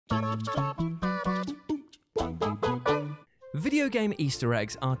Video game Easter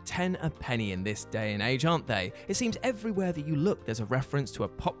eggs are 10 a penny in this day and age, aren't they? It seems everywhere that you look there's a reference to a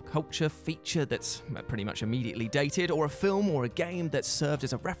pop culture feature that's pretty much immediately dated, or a film or a game that's served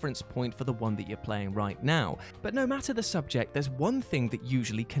as a reference point for the one that you're playing right now. But no matter the subject, there's one thing that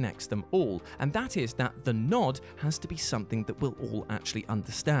usually connects them all, and that is that the nod has to be something that we'll all actually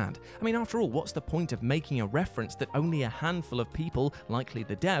understand. I mean, after all, what's the point of making a reference that only a handful of people, likely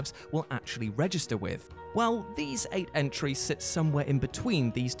the devs, will actually register with? Well, these 8 entries sit somewhere in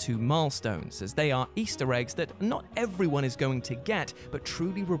between these two milestones, as they are Easter eggs that not everyone is going to get, but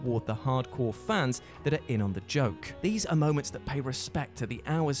truly reward the hardcore fans that are in on the joke. These are moments that pay respect to the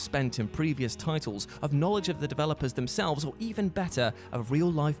hours spent in previous titles, of knowledge of the developers themselves, or even better, of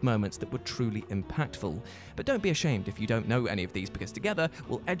real-life moments that were truly impactful. But don't be ashamed if you don't know any of these, because together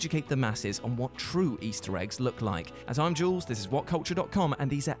we'll educate the masses on what true Easter eggs look like. As I'm Jules, this is WhatCulture.com, and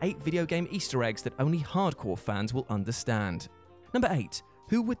these are 8 video game Easter eggs that only hardcore fans will understand. Number 8.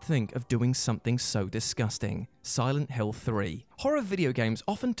 Who would think of doing something so disgusting? Silent Hill 3. Horror video games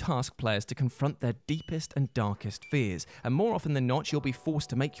often task players to confront their deepest and darkest fears, and more often than not you'll be forced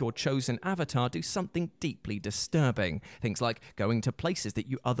to make your chosen avatar do something deeply disturbing. Things like going to places that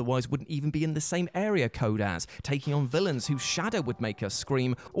you otherwise wouldn't even be in the same area code as, taking on villains whose shadow would make us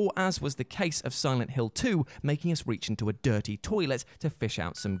scream, or as was the case of Silent Hill 2, making us reach into a dirty toilet to fish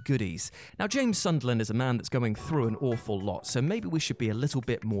out some goodies. Now, James Sunderland is a man that's going through an awful lot, so maybe we should be a little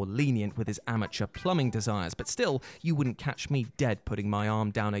bit more lenient with his amateur plumbing desires, but still, you wouldn't catch me dead putting my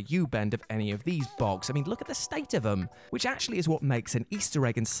arm down a U-bend of any of these bogs. I mean, look at the state of them. Which actually is what makes an Easter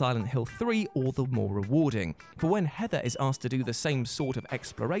egg in Silent Hill 3 all the more rewarding. For when Heather is asked to do the same sort of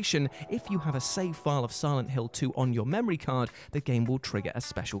exploration, if you have a save file of Silent Hill 2 on your memory card, the game will trigger a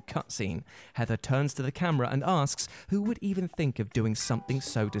special cutscene. Heather turns to the camera and asks, who would even think of doing something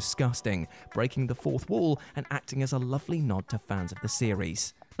so disgusting, breaking the fourth wall and acting as a lovely nod to fans of the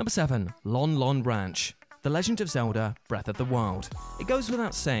series. Number 7. Lon Lon Ranch. The Legend of Zelda: Breath of the Wild. It goes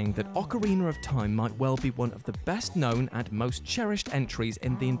without saying that Ocarina of Time might well be one of the best known and most cherished entries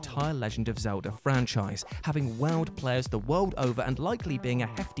in the entire Legend of Zelda franchise, having wowed players the world over and likely being a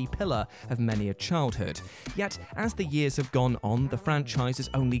hefty pillar of many a childhood. Yet, as the years have gone on, the franchise has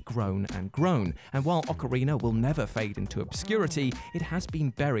only grown and grown, and while Ocarina will never fade into obscurity, it has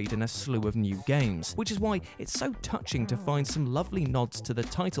been buried in a slew of new games, which is why it's so touching to find some lovely nods to the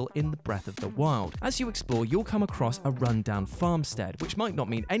title in the Breath of the Wild. As you explore, you'll come across a rundown farmstead, which might not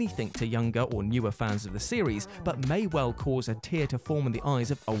mean anything to younger or newer fans of the series, but may well cause a tear to form in the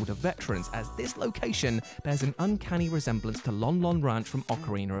eyes of older veterans, as this location bears an uncanny resemblance to Lon Lon Ranch from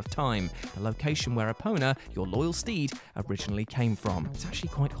Ocarina of Time, the location where Epona, your loyal steed, originally came from. It's actually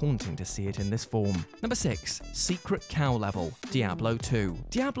quite haunting to see it in this form. Number 6. Secret Cow Level. Diablo 2.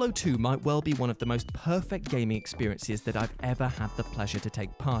 Diablo 2 might well be one of the most perfect gaming experiences that I've ever had the pleasure to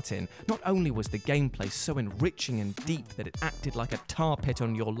take part in. Not only was the gameplay so enriching and deep that it acted like a tar pit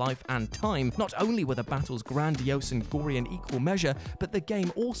on your life and time, not only were the battles grandiose and gory in equal measure, but the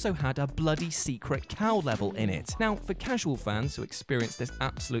game also had a bloody secret cow level in it. Now, for casual fans who experience this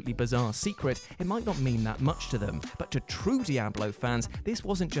absolutely bizarre secret, it might not mean that much to them, but to true Diablo fans, this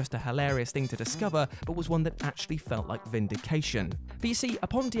wasn't just a hilarious thing to discover, but was one that actually felt like vindication. For you see,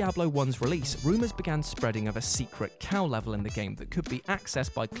 upon Diablo 1's release, rumours began spreading of a secret cow level in the game that could be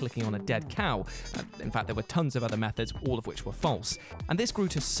accessed by clicking on a dead cow. In fact, there were tons of other methods, all of which were false. And this grew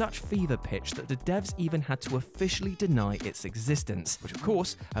to such fever pitch that the devs even had to officially deny its existence, which of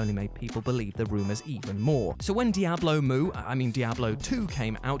course only made people believe the rumours even more. So when Diablo 2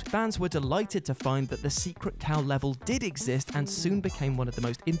 came out, fans were delighted to find that the secret cow level did exist and soon became one of the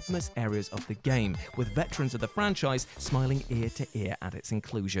most infamous areas of the game, with veterans of the franchise smiling ear to ear at its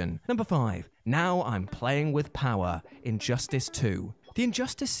inclusion. Number 5. Now I'm playing with power. Injustice 2. The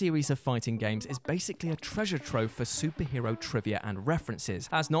Injustice series of fighting games is basically a treasure trove for superhero trivia and references,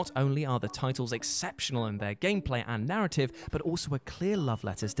 as not only are the titles exceptional in their gameplay and narrative, but also a clear love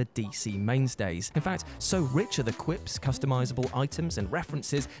letters to DC mainstays. In fact, so rich are the quips, customizable items, and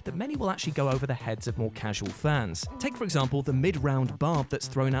references that many will actually go over the heads of more casual fans. Take, for example, the mid-round barb that's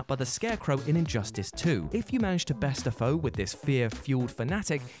thrown out by the Scarecrow in Injustice 2. If you manage to best a foe with this fear-fueled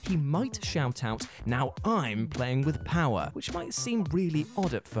fanatic, he might shout out, "Now I'm playing with power," which might seem really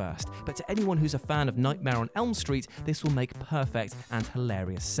odd at first, but to anyone who's a fan of Nightmare on Elm Street, this will make perfect and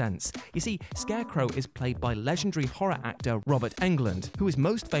hilarious sense. You see, Scarecrow is played by legendary horror actor Robert Englund, who is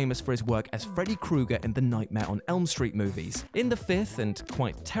most famous for his work as Freddy Krueger in the Nightmare on Elm Street movies. In the fifth and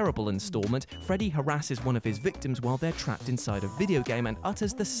quite terrible installment, Freddy harasses one of his victims while they're trapped inside a video game and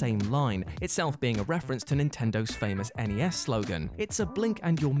utters the same line, itself being a reference to Nintendo's famous NES slogan. It's a blink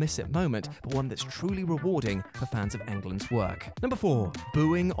and you'll miss it moment, but one that's truly rewarding for fans of Englund's work. Number 4.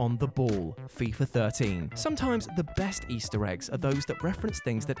 Booing on the ball, FIFA 13. Sometimes the best Easter eggs are those that reference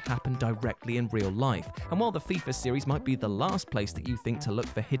things that happen directly in real life, and while the FIFA series might be the last place that you think to look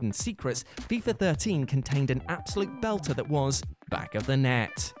for hidden secrets, FIFA 13 contained an absolute belter that was back of the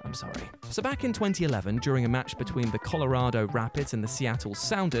net. I'm sorry. So back in 2011, during a match between the Colorado Rapids and the Seattle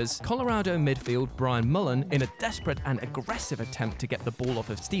Sounders, Colorado midfield Brian Mullen, in a desperate and aggressive attempt to get the ball off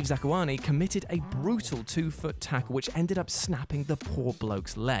of Steve Zakuani, committed a brutal 2-foot tackle which ended up snapping the poor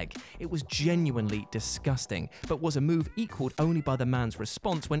bloke's leg. It was genuinely disgusting, but was a move equaled only by the man's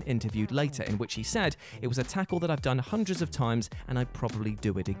response when interviewed later, in which he said, "It was a tackle that I've done hundreds of times and I'd probably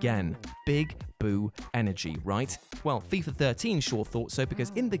do it again." Big boo energy, right? Well, FIFA 13 sure thought so,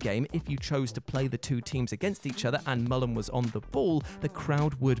 because in the game, if you chose to play the two teams against each other and Mullen was on the ball, the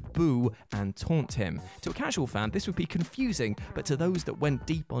crowd would boo and taunt him. To a casual fan, this would be confusing, but to those that went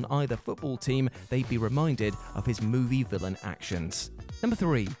deep on either football team, they'd be reminded of his movie villain actions. Number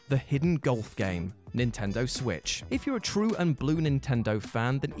 3. The hidden golf game. Nintendo Switch. If you're a true and blue Nintendo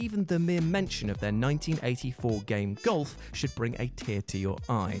fan, then even the mere mention of their 1984 game Golf should bring a tear to your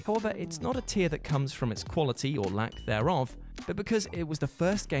eye. However, it's not a tear that comes from its quality or lack thereof, but because it was the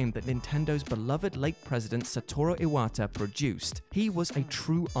first game that Nintendo's beloved late president Satoru Iwata produced. He was a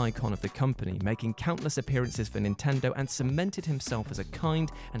true icon of the company, making countless appearances for Nintendo and cemented himself as a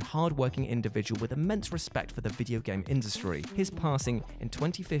kind and hard-working individual with immense respect for the video game industry. His passing in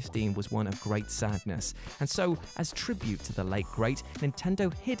 2015 was one of great sadness, and so, as tribute to the late great,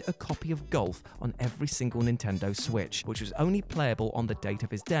 Nintendo hid a copy of Golf on every single Nintendo Switch, which was only playable on the date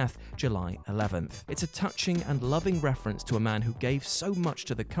of his death, July 11th. It's a touching and loving reference to a man who gave so much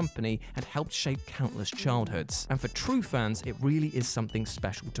to the company and helped shape countless childhoods. And for true fans, it really is something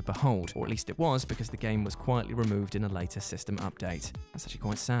special to behold, or at least it was, because the game was quietly removed in a later system update. That's actually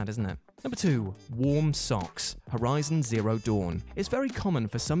quite sad, isn't it? Number 2. Warm socks. Horizon Zero Dawn. It's very common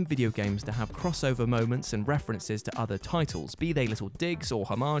for some video games to have crossover moments and references to other titles, be they little digs or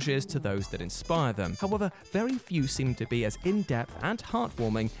homages to those that inspire them. However, very few seem to be as in-depth and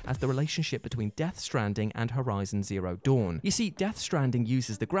heartwarming as the relationship between Death Stranding and Horizon Zero Dawn. You see, Death Stranding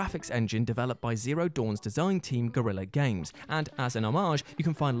uses the graphics engine developed by Zero Dawn's design team Guerrilla Games, and as an homage, you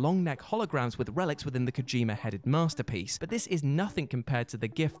can find long neck holograms with relics within the Kojima-headed masterpiece. But this is nothing compared to the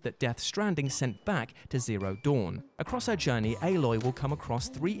gift that Death Stranding sent back to Zero Dawn. Across her journey, Aloy will come across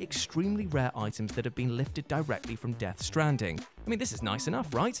 3 extremely rare items that have been lifted directly from Death Stranding. I mean, this is nice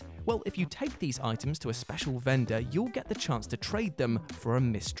enough, right? Well, if you take these items to a special vendor, you'll get the chance to trade them for a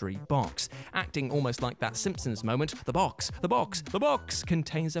mystery box. Acting almost like that Simpsons moment, the box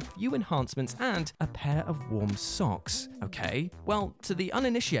contains a few enhancements and a pair of warm socks. Okay, well, to the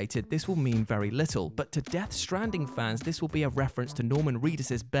uninitiated, this will mean very little, but to Death Stranding fans, this will be a reference to Norman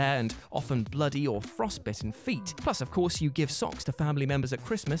Reedus' bare and often bloody or frostbitten feet. Plus, of course, you give socks to family members at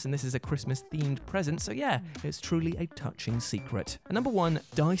Christmas, and this is a Christmas-themed present, so yeah, it's truly a touching secret. And number 1,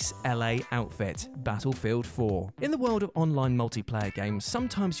 Dice LA outfit, Battlefield 4. In the world of online multiplayer games,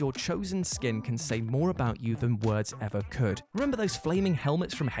 sometimes your chosen skin can say more about you than words ever could. Remember those flaming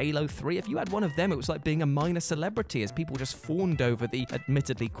helmets from Halo 3? If you had one of them, it was like being a minor celebrity as people just fawned over the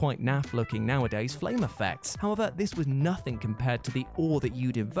admittedly quite naff looking nowadays flame effects. However, this was nothing compared to the awe that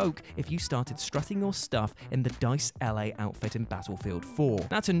you'd evoke if you started strutting your stuff in the Dice LA outfit in Battlefield 4.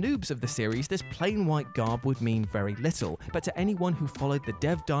 Now, to noobs of the series, this plain white garb would mean very little, but to anyone who followed the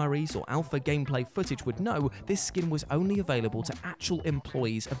dev diaries or alpha gameplay footage would know this skin was only available to actual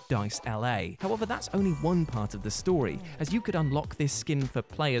employees of Dice LA. However, that's only one part of the story, as you could unlock this skin for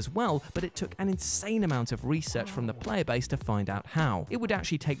play as well, but it took an insane amount of research from the player base to find out how. It would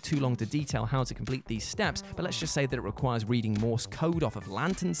actually take too long to detail how to complete these steps, but let's just say that it requires reading Morse code off of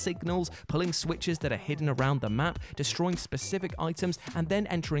lantern signals, pulling switches that are hidden around the map, destroying specific items, and then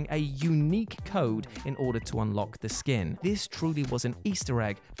entering a unique code in order to unlock the skin. This truly was an Easter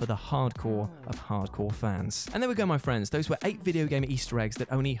egg for the hardcore of hardcore fans. And there we go, my friends. Those were 8 video game Easter eggs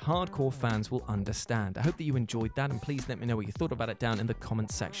that only hardcore fans will understand. I hope that you enjoyed that, and please let me know what you thought about it down in the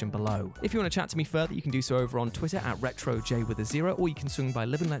comments section below. If you want to chat to me further, you can do so over on Twitter at RetroJ0, or you can swing by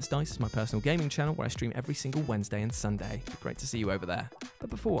Live and Let's Dice, my personal gaming channel where I stream every single Wednesday and Sunday. Great to see you over there. But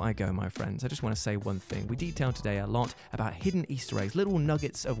before I go, my friends, I just want to say one thing. We detail today a lot about hidden Easter eggs, little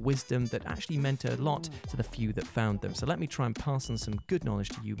nuggets of wisdom that actually meant a lot to the few that found them. So let me try and pass on some good knowledge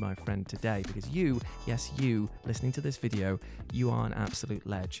to you, my friend, today, because you, yes, you, listening to this video, you are an absolute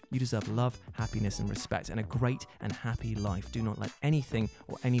ledge. You deserve love, happiness, and respect, and a great and happy life. Do not let anything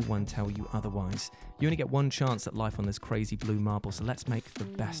or anyone tell you otherwise. You only get one chance at life on this crazy blue marble, so let's make the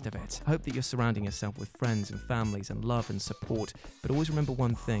best of it. I hope that you're surrounding yourself with friends and families and love and support, but always remember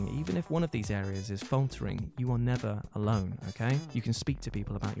one thing: even if one of these areas is faltering, you are never alone, okay? You can speak to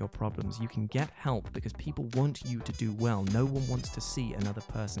people about your problems. You can get help because people want you to do well. No one wants to see another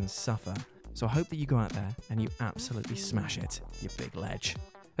person suffer. So I hope that you go out there and you absolutely smash it, you big ledge.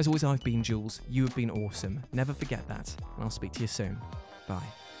 As always, I've been Jules. You have been awesome. Never forget that, and I'll speak to you soon.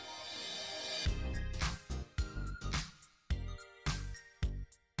 Bye.